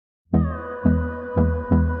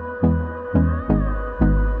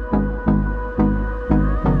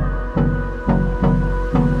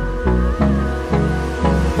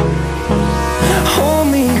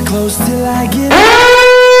close till I get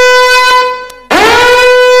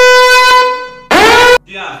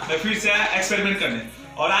मैं फिर से आया एक्सपेरिमेंट करने।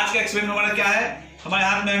 और आज का एक्सपेरिमेंट हमारा क्या है, हमारे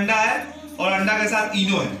हाथ में अंडा है और अंडा के साथ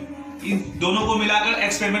इनो है। इन दोनों को मिलाकर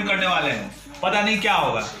एक्सपेरिमेंट करने वाले हैं, पता नहीं क्या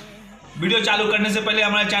होगा। वीडियो चालू करने से पहले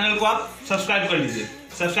हमारे चैनल को आप सब्सक्राइब कर लीजिए।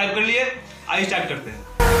 सब्सक्राइब कर लिए, आइए स्टार्ट करते हैं।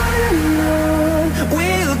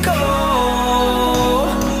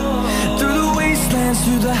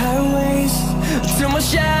 through the highways till my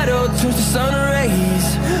shadow turns to sun rays,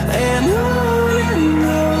 and on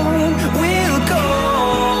we'll go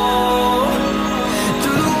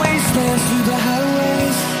through the wastelands, through the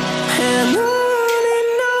highways, and on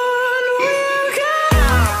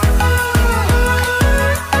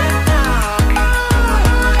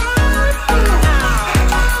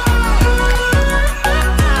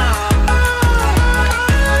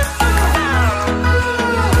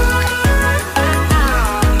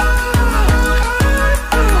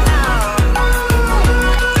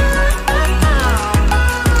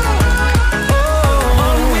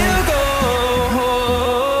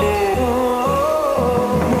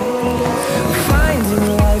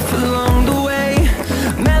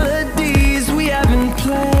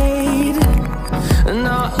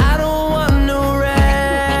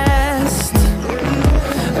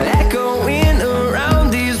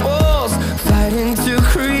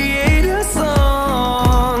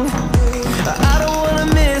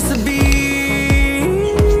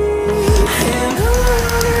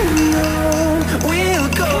we'll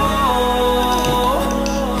go.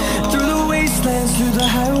 Through the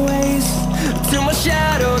highways till my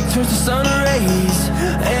shadow turns to sun rays,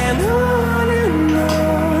 and on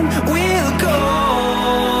we'll go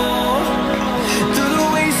through the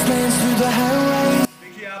wastelands, through the highways.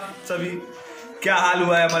 देखिए आप सभी क्या हाल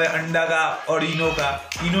हुआ है हमारे अंडा का और इनो का।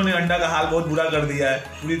 इनो ने अंडा का हाल बहुत बुरा कर दिया है,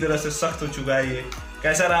 पूरी तरह से सख्त हो चुका है ये।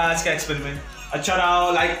 कैसा रहा आज का एक्सपेरिमेंट? अच्छा रहा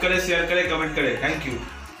हो लाइक करें, शेयर करें, कमेंट करें। Thank you.